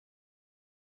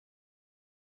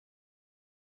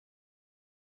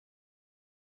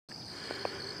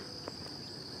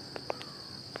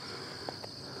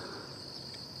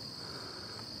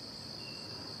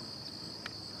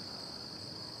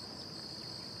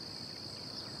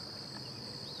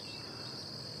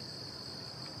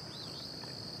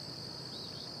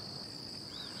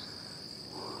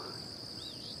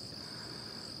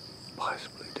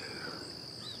possibly do.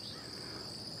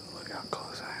 Look how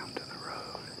close I am to the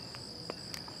road.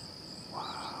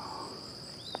 Wow.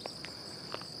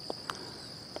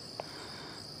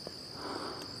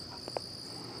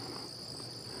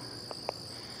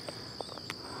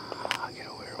 I'll get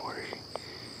over here where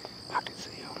I can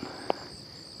see them.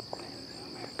 And then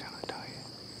zoom in kind of tight.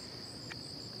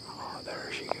 Oh,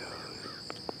 there she goes.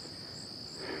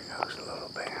 There goes the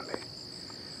little Bambi.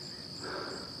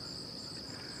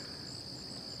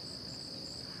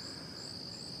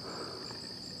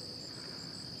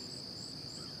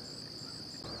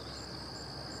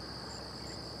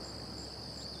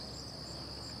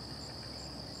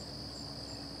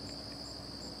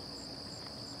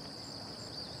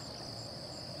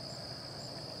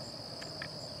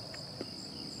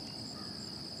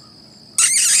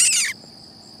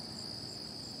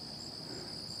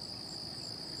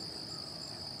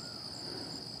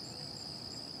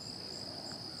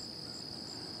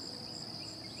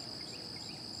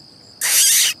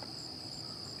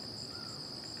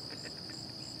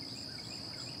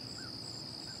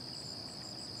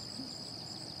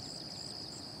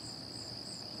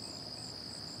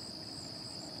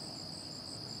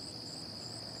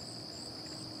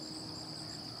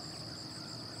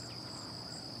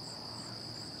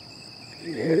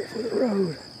 He's headed for the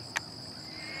road.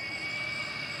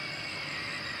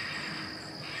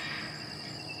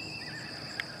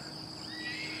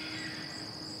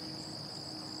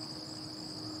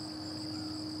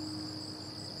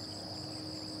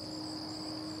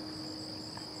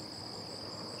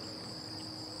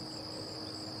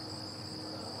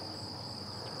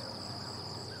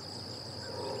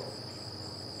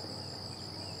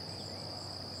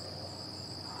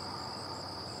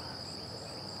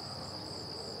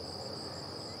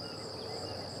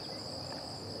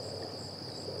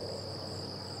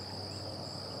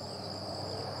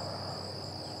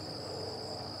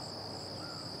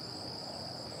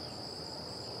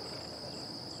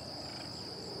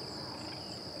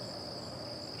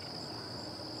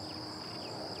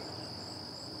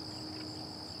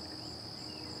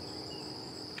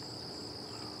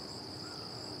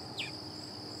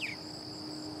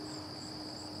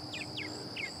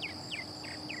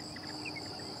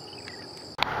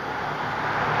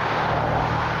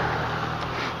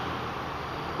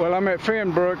 Well, I'm at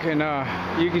Fenbrook, and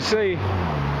you can see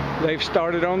they've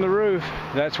started on the roof.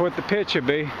 That's what the pitch will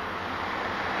be.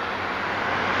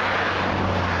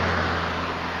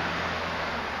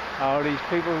 All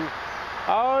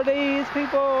these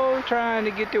people trying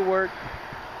to get to work.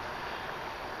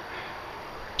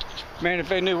 Man, if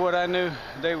they knew what I knew,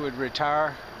 they would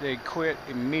retire. They'd quit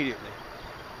immediately.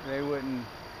 They wouldn't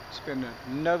spend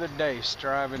another day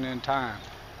striving in time.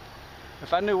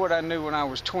 If I knew what I knew when I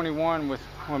was 21,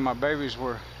 when my babies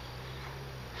were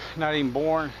not even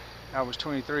born, I was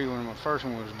 23 when my first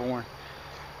one was born,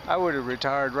 I would have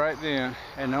retired right then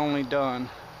and only done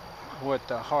what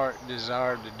the heart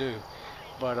desired to do.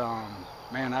 But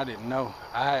man, I didn't know.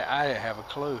 I didn't have a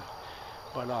clue.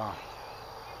 But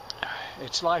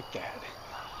it's like that.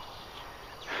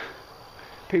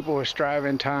 People will strive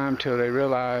in time till they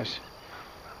realize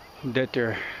that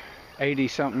they're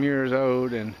 80-something years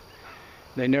old and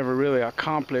they never really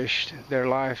accomplished their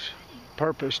life's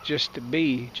purpose. Just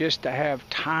to have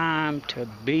time to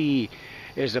be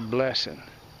is a blessing.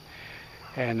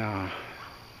 And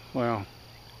well,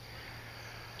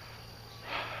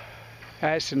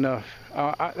 that's enough.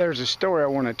 There's a story I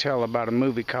want to tell about a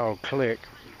movie called Click,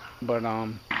 but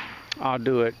I'll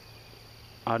do it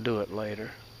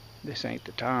later. This ain't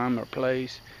the time or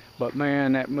place. But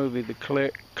man, that movie, the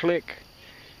Click,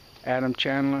 Adam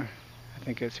Chandler, I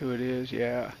think that's who it is.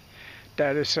 Yeah,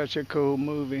 that is such a cool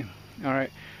movie. All right,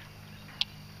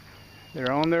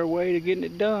 they're on their way to getting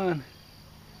it done.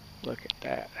 Look at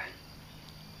that.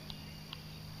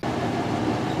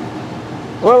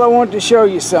 Well, I want to show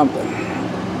you something.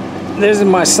 This is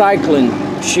my cycling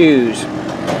shoes.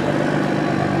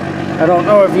 I don't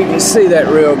know if you can see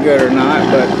that real good or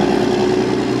not, but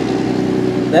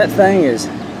that thing is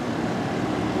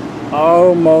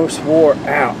almost wore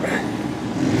out.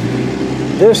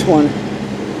 This one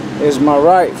is my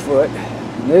right foot.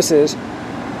 This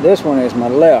one is my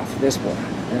left. This one,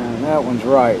 and that one's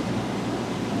right.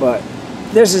 But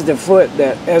this is the foot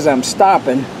that, as I'm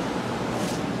stopping,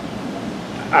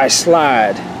 I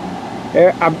slide.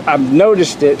 I've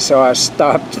noticed it, so I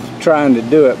stopped trying to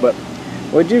do it. But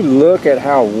would you look at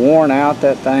how worn out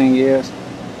that thing is?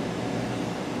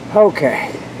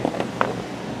 Okay.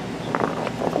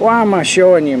 Why am I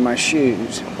showing you my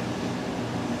shoes?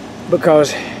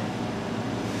 Because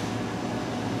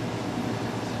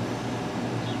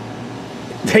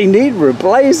they need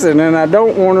replacing, and I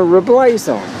don't want to replace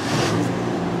them.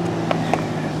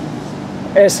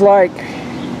 It's like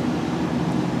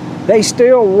they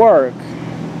still work,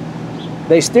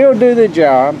 they still do the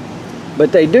job,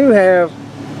 but they do have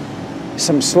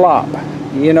some slop,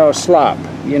 you know,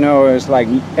 it's like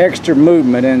extra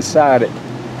movement inside it.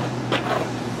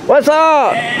 What's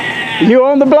up? Yeah. You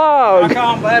on the blog? Rock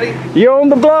on, buddy. You on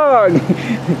the blog?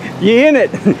 You in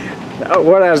it?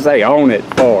 What did I say on it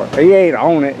for? He ain't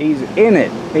on it, he's in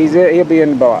it. He'll be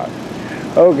in the blog.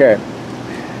 Okay.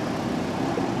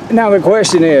 Now the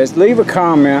question is, leave a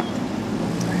comment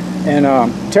and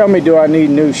tell me, do I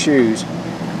need new shoes?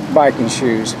 Biking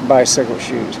shoes, bicycle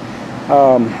shoes.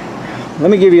 Let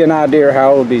me give you an idea of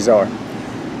how old these are.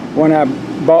 When I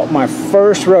bought my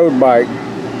first road bike,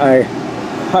 I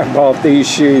bought these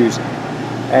shoes,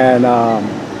 and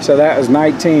so that was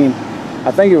I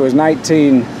think it was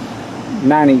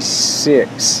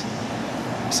 1996,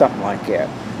 something like that.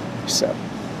 So,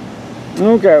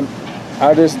 okay,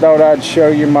 I just thought I'd show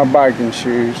you my biking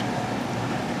shoes.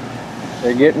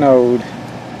 They're getting old.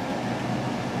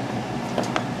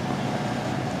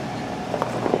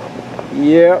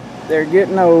 Yep, they're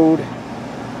getting old.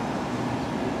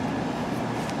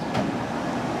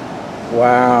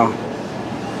 Wow.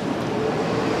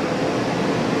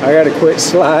 I gotta quit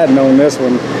sliding on this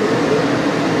one.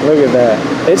 Look at that.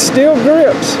 It still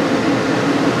grips.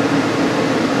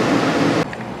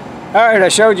 Alright, I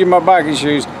showed you my biking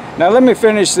shoes. Now let me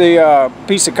finish the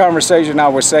piece of conversation I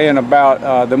was saying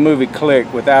about the movie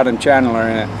Click with Adam Chandler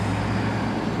in it.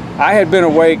 I had been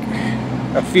awake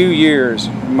a few years.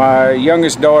 My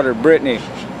youngest daughter, Brittany,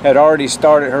 had already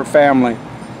started her family,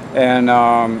 and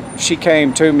she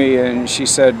came to me and she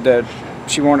said that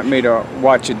she wanted me to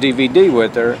watch a DVD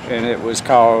with her, and it was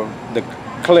called The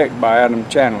Click by Adam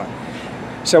Chandler.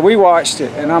 So we watched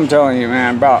it, and I'm telling you,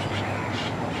 man, about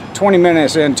 20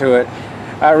 minutes into it,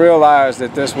 I realized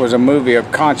that this was a movie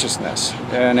of consciousness,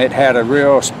 and it had a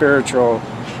real spiritual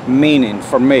meaning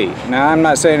for me. Now, I'm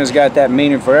not saying it's got that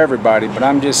meaning for everybody, but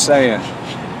I'm just saying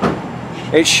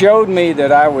it showed me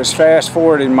that I was fast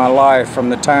forward in my life from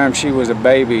the time she was a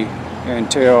baby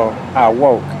until I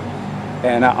woke.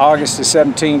 And August the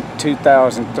 17th,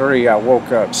 2003, I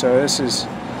woke up. So this is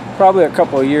probably a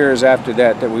couple of years after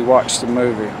that we watched the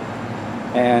movie.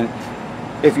 And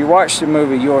if you watch the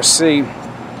movie, you'll see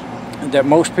that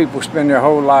most people spend their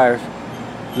whole life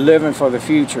living for the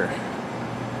future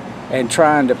and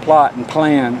trying to plot and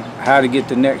plan how to get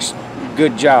the next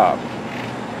good job.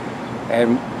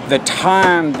 And the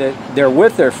time that they're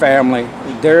with their family,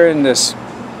 they're in this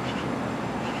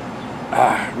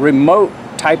remote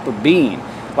type of being.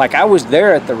 Like, I was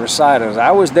there at the recitals,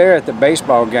 I was there at the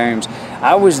baseball games,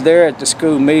 I was there at the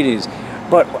school meetings,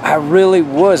 but I really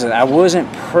wasn't. I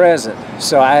wasn't present.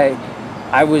 So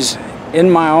I was in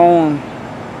my own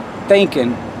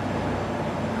thinking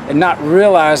and not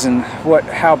realizing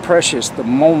how precious the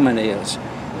moment is,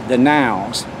 the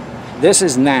nows. This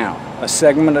is now, a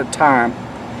segment of time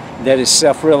that is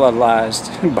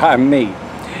self-realized by me.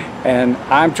 And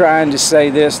I'm trying to say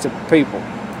this to people.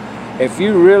 If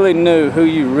you really knew who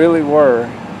you really were,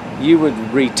 you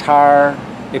would retire.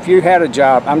 If you had a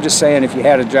job, I'm just saying, if you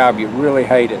had a job you really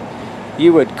hated,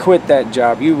 you would quit that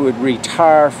job. You would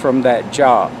retire from that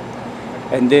job.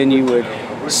 And then you would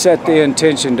set the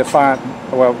intention to find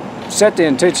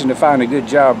a good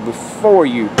job before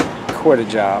you quit a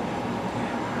job.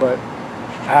 But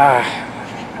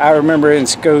I remember in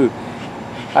school,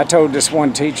 I told this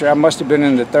one teacher, I must have been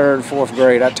in the 3rd, 4th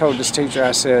grade, I told this teacher,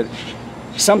 I said,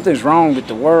 something's wrong with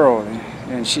the world.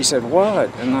 And she said, what?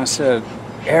 And I said,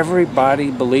 everybody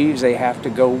believes they have to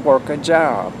go work a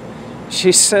job.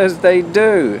 She says they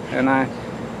do. And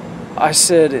I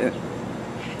said,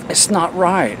 it's not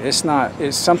right.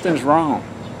 Something's wrong.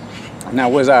 Now,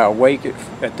 was I awake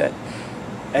at that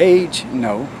age?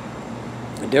 No.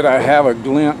 Did I have a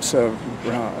glimpse of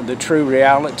the true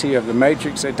reality of the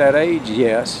Matrix at that age?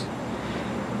 Yes.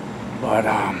 But,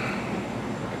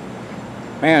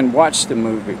 man, watch the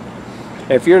movie.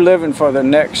 If you're living for the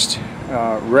next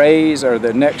raise or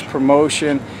the next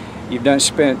promotion, you've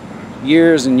spent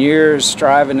years and years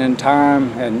striving in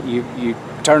time, and you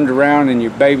turned around and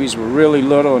your babies were really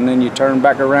little, and then you turn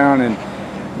back around and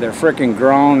they're freaking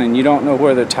grown and you don't know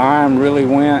where the time really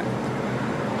went.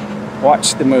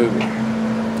 Watch the movie.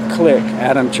 Click,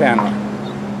 Adam Chandler.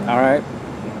 All right?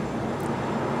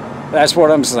 That's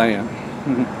what I'm saying.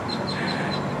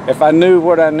 If I knew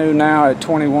what I knew now at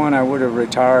 21, I would have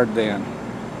retired then.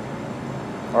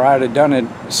 Or I'd have done it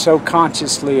so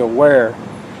consciously aware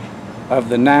of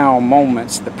the now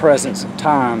moments, the presence of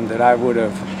time, that I would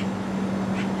have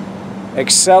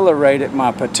accelerated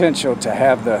my potential to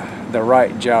have the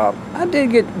right job. I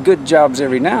did get good jobs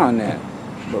every now and then,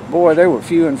 but boy, they were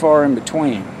few and far in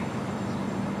between.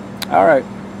 All right.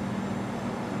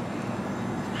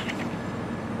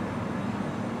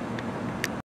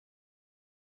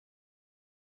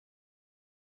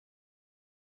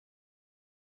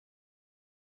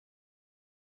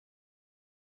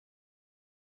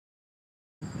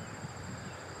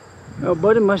 Oh,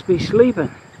 buddy must be sleeping.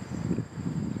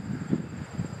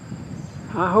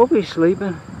 I hope he's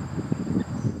sleeping.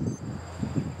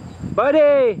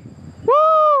 Buddy!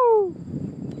 Woo!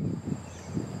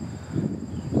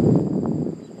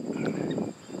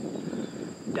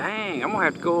 Dang, I'm gonna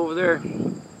have to go over there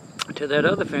to that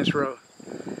other fence row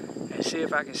and see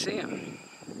if I can see him.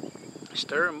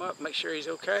 Stir him up, make sure he's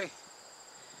okay.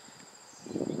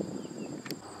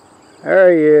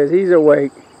 There he is, he's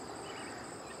awake.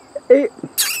 He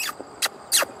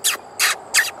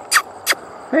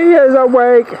is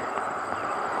awake.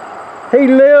 He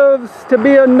lives to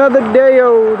be another day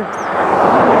old.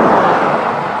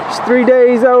 He's 3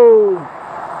 days old.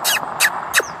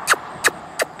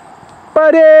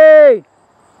 Buddy!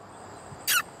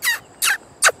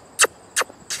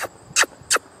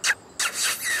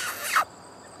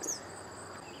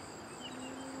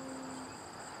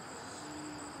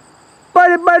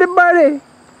 Buddy, buddy, buddy!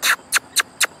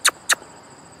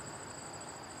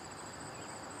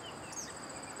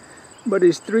 But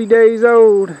he's 3 days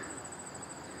old.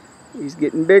 He's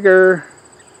getting bigger.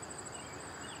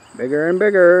 Bigger and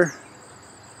bigger.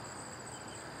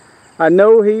 I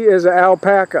know he is an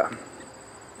alpaca.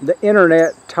 The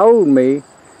internet told me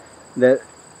that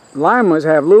llamas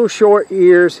have little short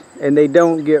ears and they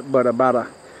don't get but about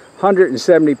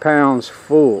 170 pounds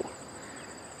full.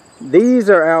 These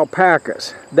are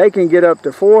alpacas. They can get up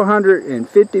to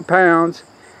 450 pounds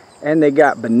and they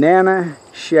got banana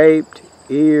shaped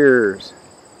ears.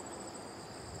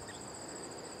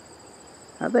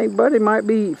 I think Buddy might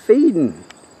be feeding.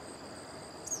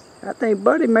 I think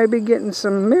Buddy may be getting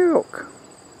some milk.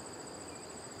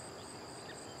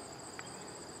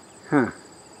 Huh.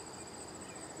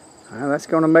 Well, that's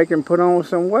going to make him put on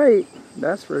some weight.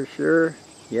 That's for sure.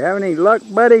 You have any luck,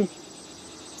 Buddy?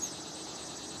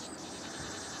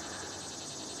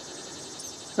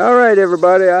 All right,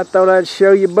 everybody. I thought I'd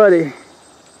show you Buddy.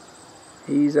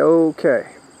 He's okay.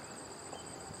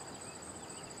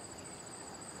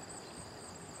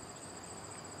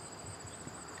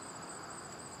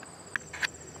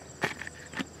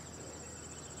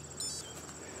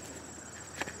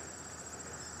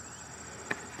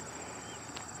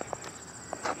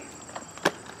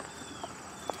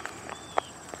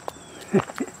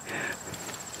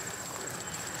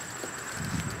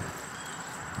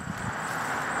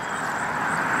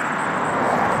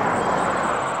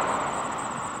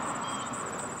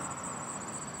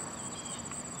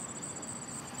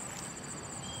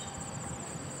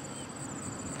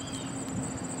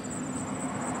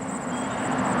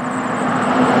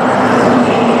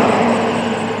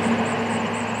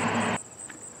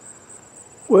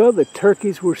 Well, the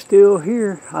turkeys were still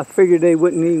here. I figured they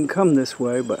wouldn't even come this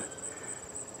way, but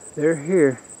they're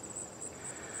here.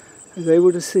 I was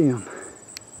able to see them.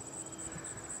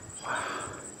 Wow.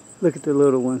 Look at the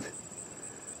little ones.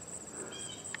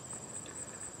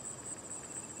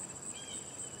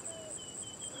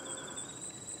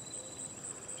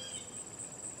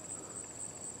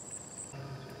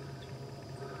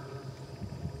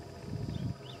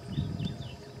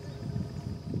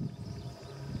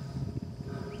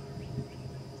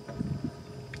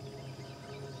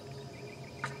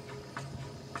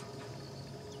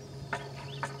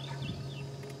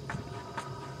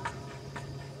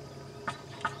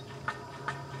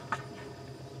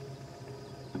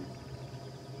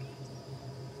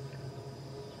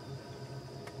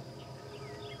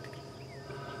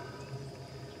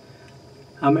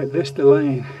 I'm at Vista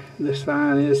Lane. The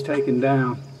sign is taken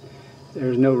down.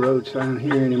 There's no road sign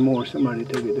here anymore. Somebody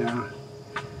took it down.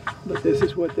 But this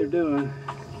is what they're doing.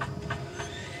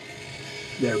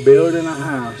 They're building a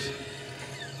house.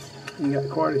 You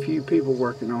got quite a few people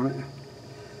working on it.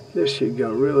 This should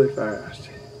go really fast.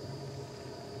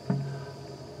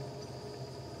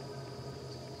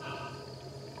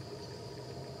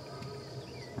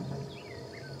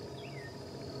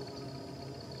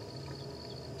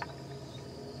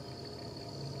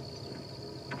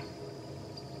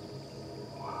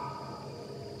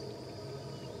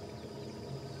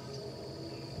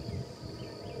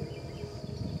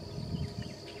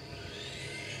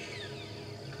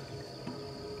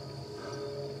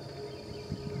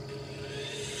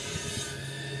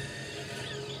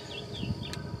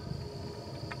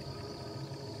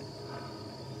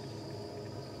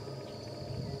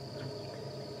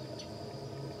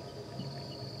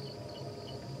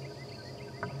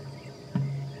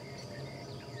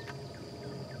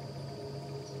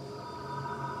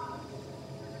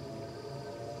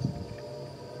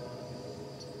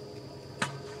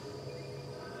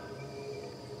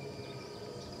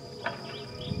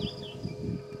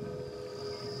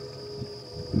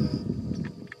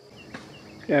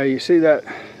 Yeah, you see that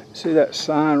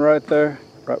sign right there,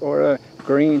 right where that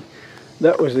green?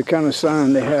 That was the kind of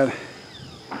sign they had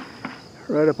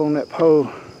right up on that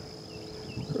pole,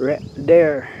 right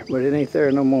there. But it ain't there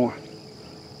no more.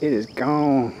 It is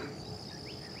gone.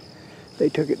 They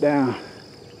took it down.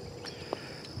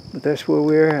 But that's where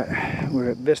we're at.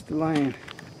 We're at Vista Lane.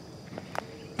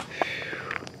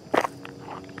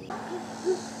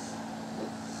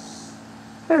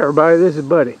 Hey everybody, this is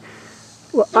Buddy.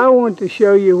 Well, I want to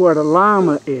show you what a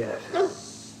llama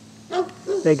is.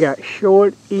 They got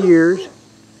short ears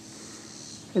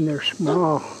and they're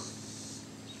small.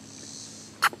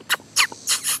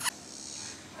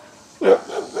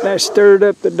 That stirred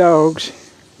up the dogs.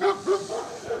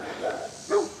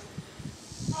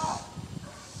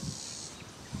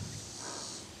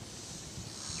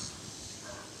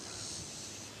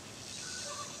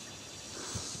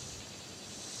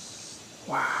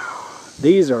 Wow,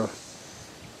 these are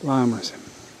llamas.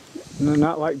 No,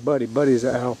 not like Buddy. Buddy's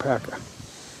an alpaca.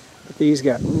 But these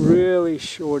got really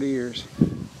short ears.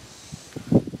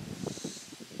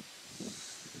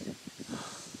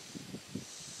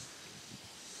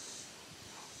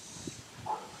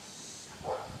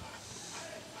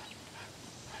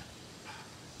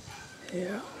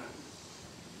 Yeah.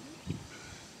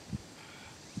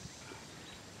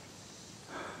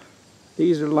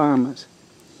 These are llamas.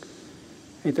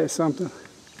 Ain't that something?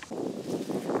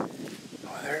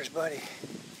 Oh, there's Buddy.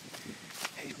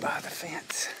 He's by the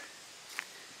fence.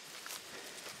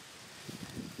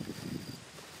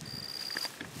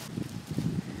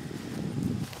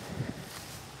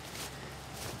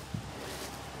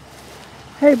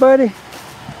 Hey, Buddy.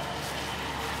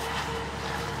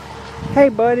 Hey,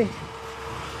 Buddy.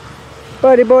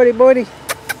 Buddy, Buddy, Buddy.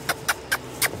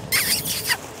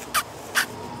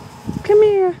 Come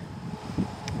here.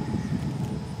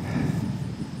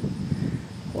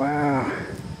 Wow.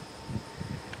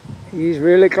 He's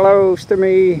really close to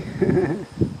me.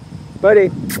 Buddy.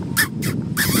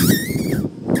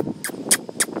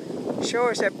 Show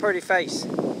us that pretty face.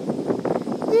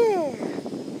 Yeah.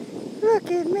 Look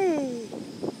at me.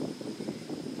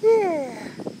 Yeah.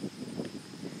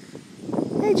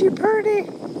 Ain't you pretty?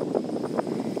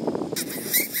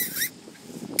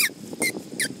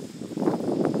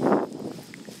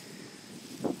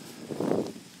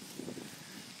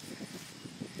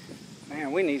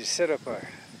 Man, we need to set up a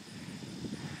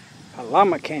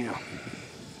llama cam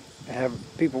and have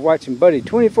people watching Buddy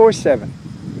 24/7.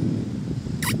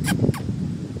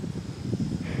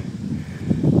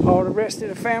 All the rest of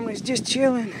the family's just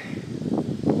chilling.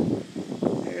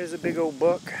 There's a big old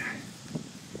buck.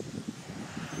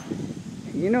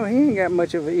 You know, he ain't got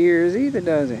much of ears either,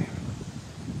 does he?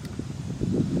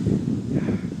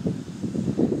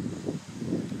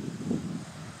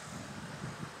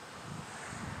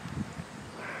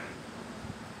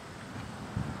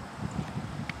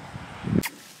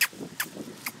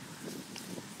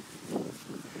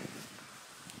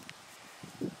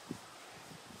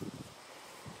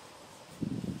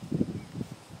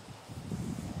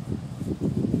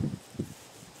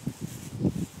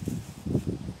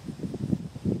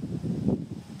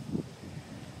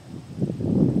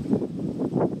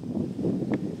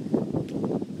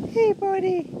 Hey,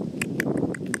 Buddy.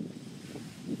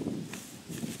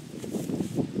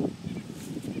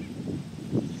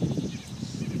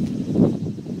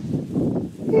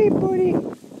 Hey, Buddy.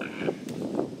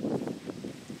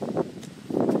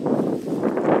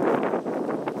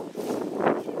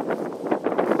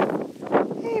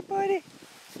 Hey, Buddy.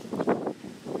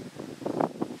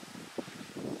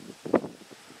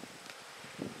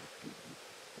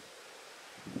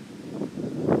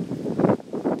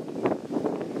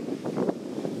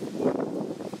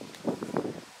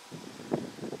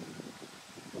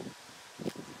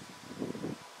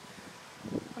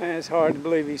 Man, it's hard to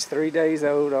believe he's 3 days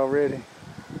old already.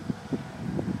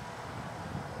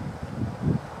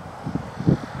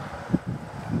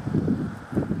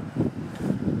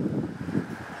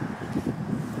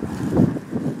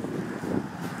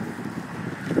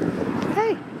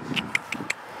 Hey!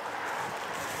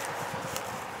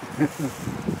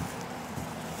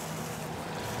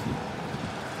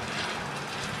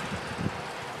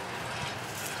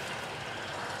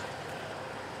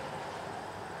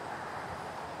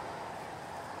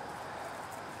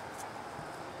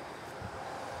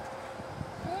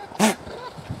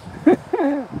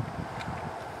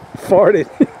 Farted.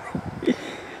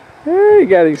 He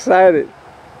got excited.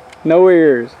 No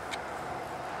ears.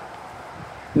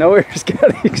 No ears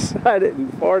got excited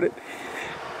and farted.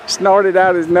 Snorted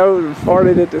out his nose and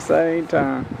farted at the same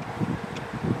time.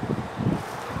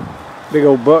 Big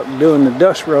old buck doing the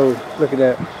dust roll. Look at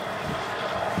that.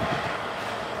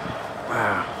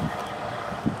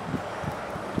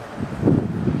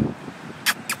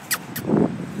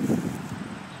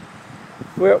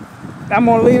 I'm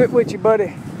gonna leave it with you,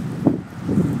 buddy.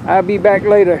 I'll be back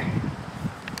later.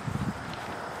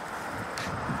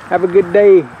 Have a good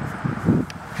day.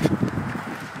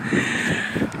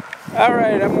 All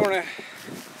right, I'm gonna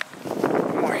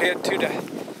head to the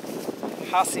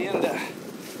hacienda.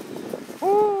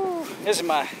 Woo, this is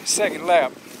my second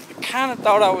lap. I kind of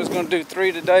thought I was gonna do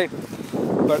 3 today,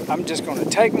 but I'm just gonna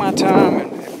take my time,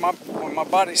 and when my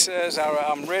body says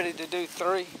I'm ready to do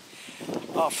 3,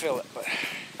 I'll feel it. But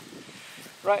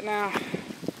right now,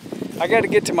 I got to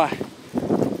get to my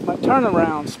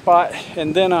turnaround spot,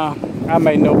 and then I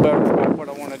may know better about what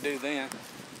I want to do then.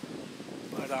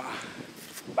 But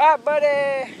bye,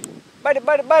 buddy,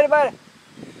 buddy.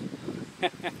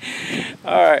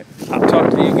 All right, I'll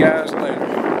talk to you guys later.